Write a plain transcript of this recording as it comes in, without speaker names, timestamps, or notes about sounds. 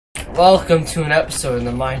Welcome to an episode in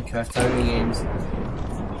the Minecraft Hunger Games.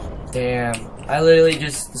 Damn, I literally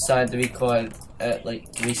just decided to record at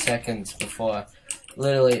like 3 seconds before.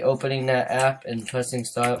 Literally opening that app and pressing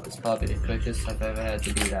start was probably the quickest I've ever had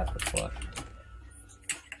to do that before.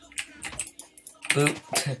 Boop.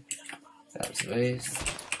 That was a waste.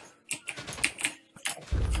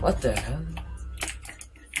 What the hell?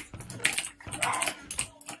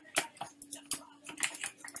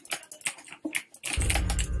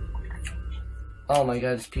 Oh my god,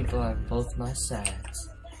 there's people on both my sides.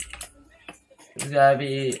 There's gotta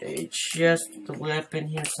be a chest to whip in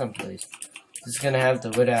here someplace. This is gonna have the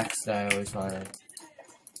wood axe that I always wanted.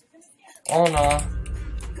 Oh no.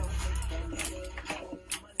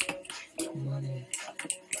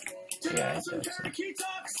 Yeah, I think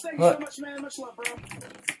so. What?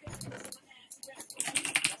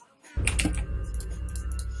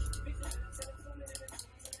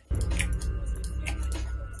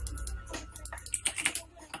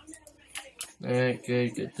 Alright,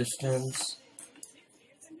 good distance.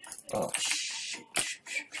 Oh shit.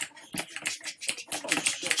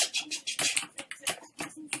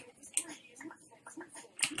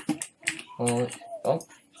 Oh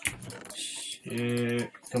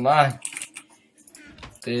shit. Come on.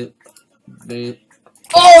 Boop. Boop.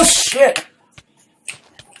 Oh shit!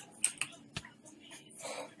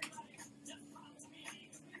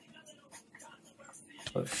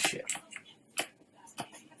 Oh shit.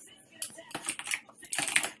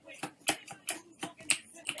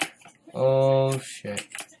 Oh shit.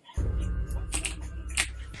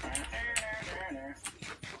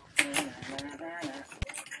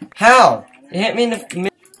 How? It hit me in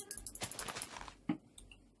the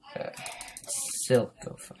silk,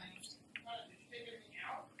 go fast.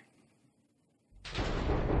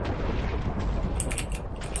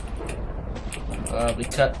 We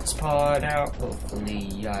cut this part out.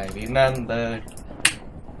 Hopefully I remembered.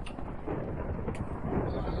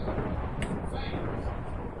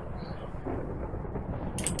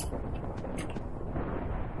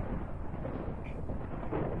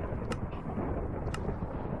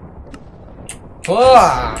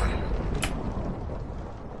 Whoa!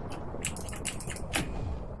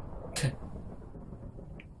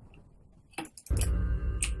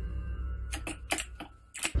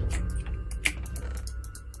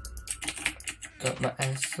 Got my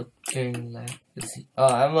ass looking like this. Oh,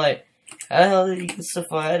 I'm like, how the hell did he get so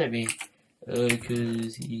far ahead of me?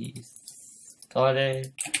 Because he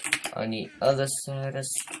started on the other side of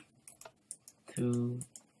 2,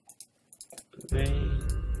 3.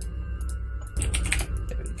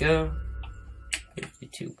 There we go.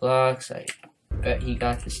 52 blocks. I bet he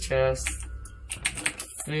got this chest.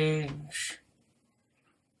 Fish.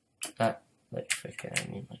 Not like freaking,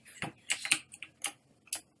 I mean like fingers.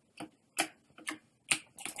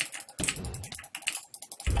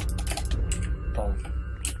 Boom.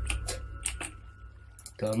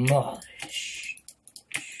 Demolish.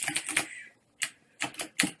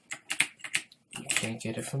 You can't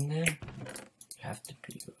get it from there. You have to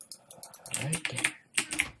be right there.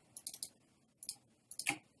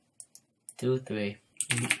 2, 3.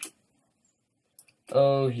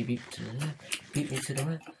 Oh, he beat me to the left. Beat me to the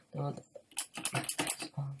left. No,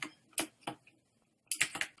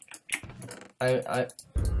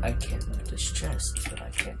 I can't move this chest. That's what I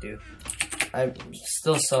can't do. I'm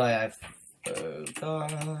still sorry I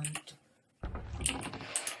forgot.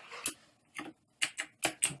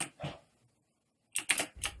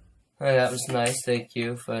 Oh, that was nice. Thank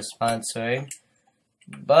you for sponsoring.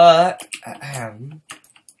 But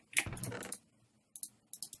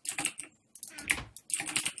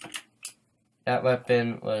that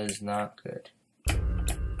weapon was not good.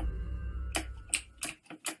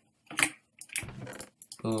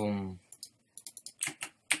 Boom.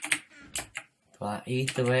 Do I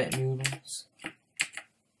eat the wet noodles?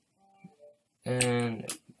 And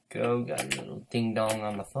go, got a little ding dong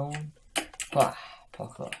on the phone. Pah,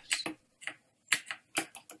 podcast.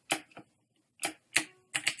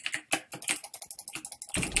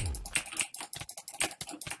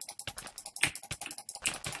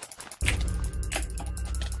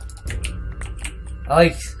 I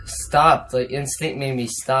like stopped, like instinct made me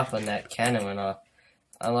stop when that cannon went off.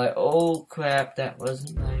 I'm like, oh crap, that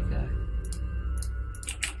wasn't my guy.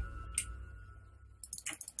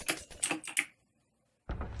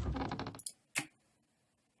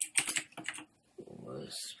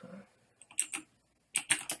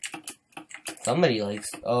 Somebody likes,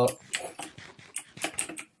 oh.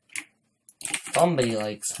 Somebody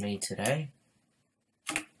likes me today.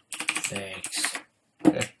 Thanks.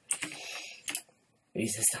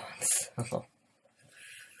 These are the ones.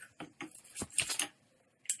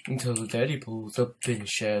 Until Daddy pulls up in a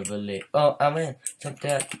Chevrolet. Oh, I'm in. Jumped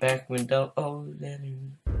out the back window. Oh, Daddy.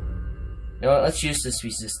 You know what? Let's use this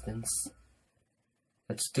resistance.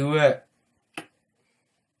 Let's do it.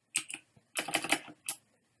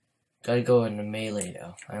 Gotta go in the melee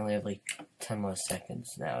though. I only have like 10 more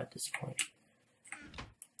seconds now at this point.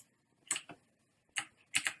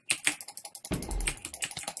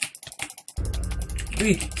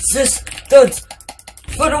 Resistance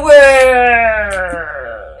for the win!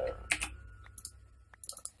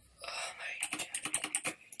 Oh my god.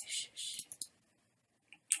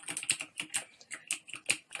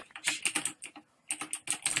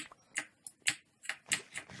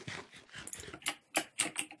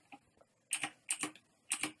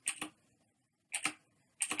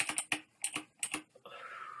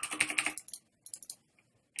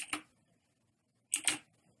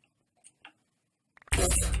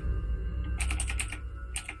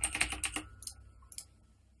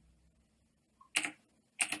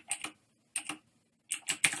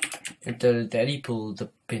 Until Daddy pulled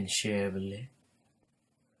up in Chevrolet.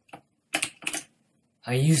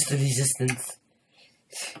 I used the resistance.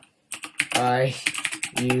 I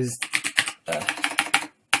used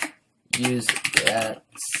that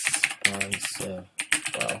sponsor.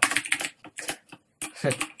 Well,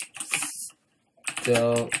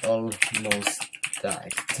 still almost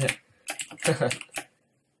died.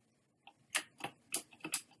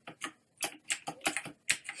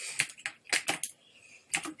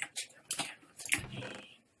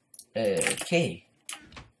 Okay.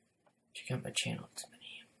 Check out my channel.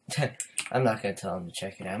 I'm not gonna tell him to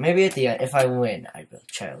check it out. Maybe at the end, if I win, I will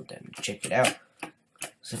tell them to check it out.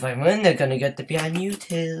 So if I win, they're gonna get to be on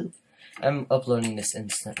YouTube. I'm uploading this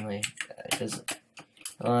instantly because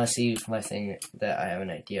I want to see if my thing that I have an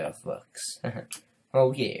idea of works.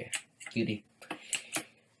 Oh yeah, cutie.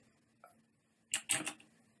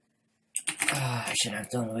 I shouldn't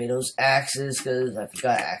have thrown away those axes because I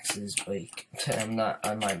forgot axes break. I'm not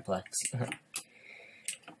on Mineplex.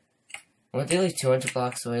 Weren't they like 200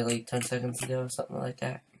 blocks away like 10 seconds ago or something like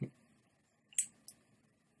that?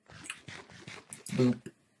 Boop.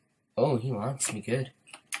 Oh, he wants me good.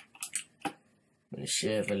 The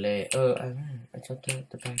Chevrolet. Oh, I jumped out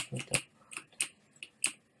the back window.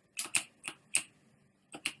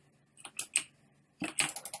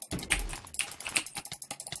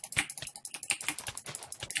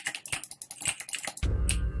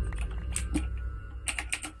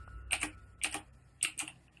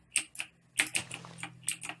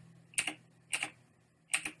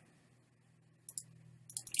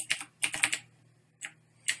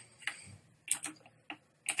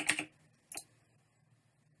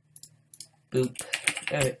 Boop.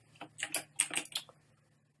 Alright.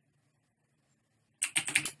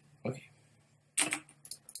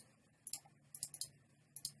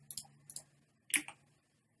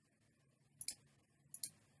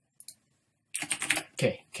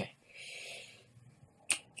 Okay. Okay.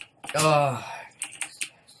 Oh.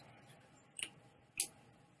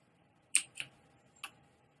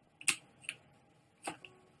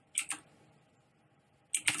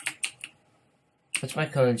 What's my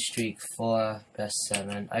current streak? 4 best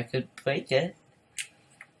 7. I could break it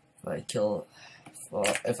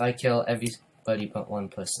if I kill everybody but one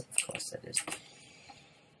person. Of course, that is.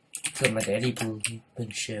 Kill my daddy, pulled in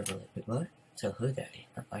Chevrolet. Wait, what? Tell her daddy,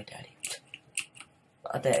 not my daddy.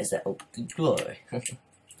 My dad is that old glory.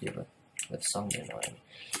 Yeah, but that song didn't annoy me.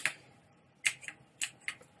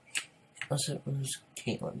 Unless it was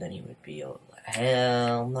Caitlyn, then he would be old.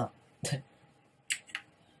 Hell no.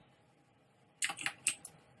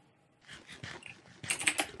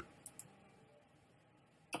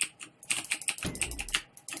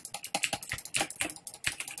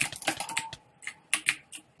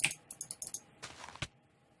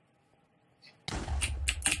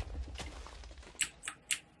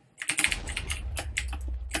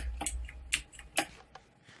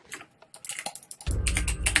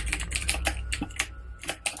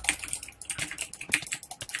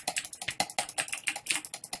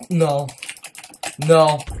 No.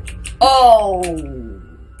 No. Oh!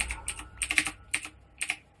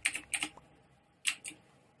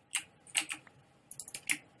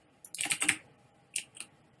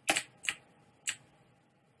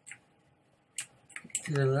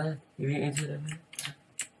 To the left. You're into the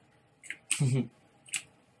left.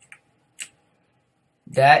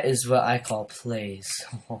 That is what I call plays.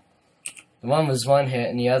 The one was one hit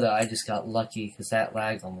and the other I just got lucky because that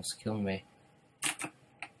lag almost killed me.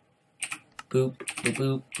 Boop, boop,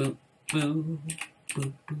 boop, boop, boop,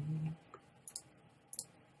 boop, boop.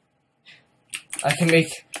 I can make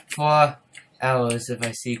 4 hours if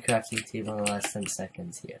I see crafting table in the last 10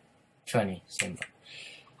 seconds here. 20, same.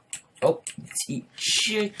 Oh, let's eat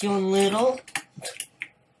chicken little.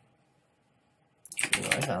 Ooh,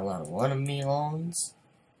 I got a lot of watermelons.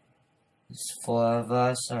 There's 4 of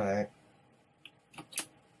us, alright.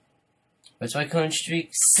 What's my current streak?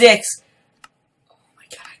 6! Oh my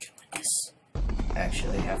god, I can win this.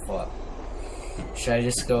 Actually, have 4. Should I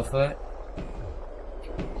just go for it?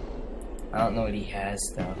 I don't know what he has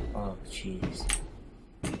though. Oh, jeez.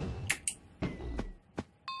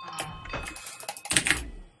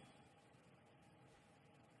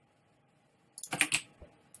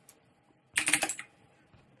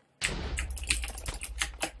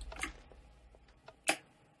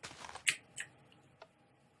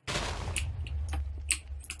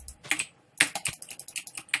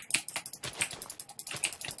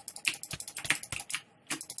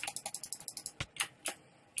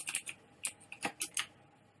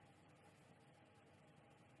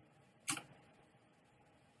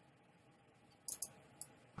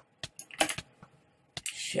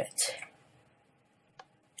 Shit.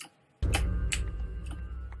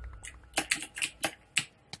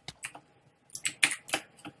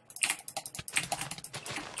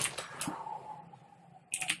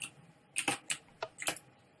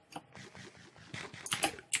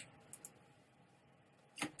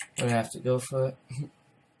 I'm gonna have to go for it.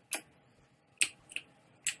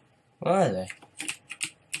 Where are they?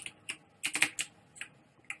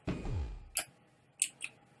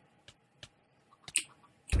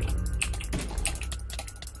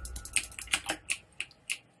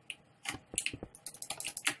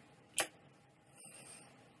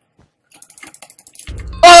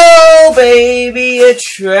 Oh, baby, a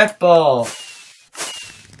triple.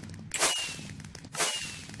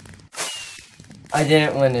 I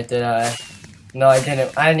didn't win it, did I? No, I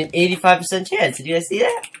didn't. I had an 85% chance. Did you guys see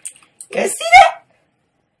that? You guys see that?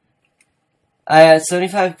 I had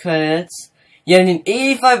 75 credits. You had an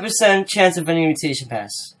 85% chance of winning a mutation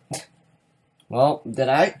pass. Well, did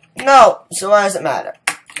I? No. So why does it matter?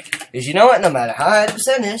 Because you know what? No matter how high the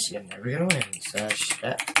percentage, you're never gonna win. So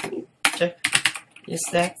check your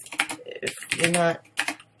stats if you're not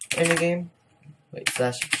in the game. Wait,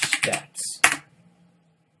 slash stats.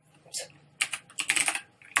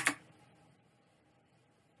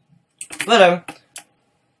 Whatever.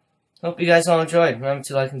 Hope you guys all enjoyed. Remember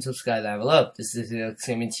to like and subscribe down below. This is the video that's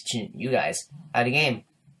going to be teaching you guys how to game.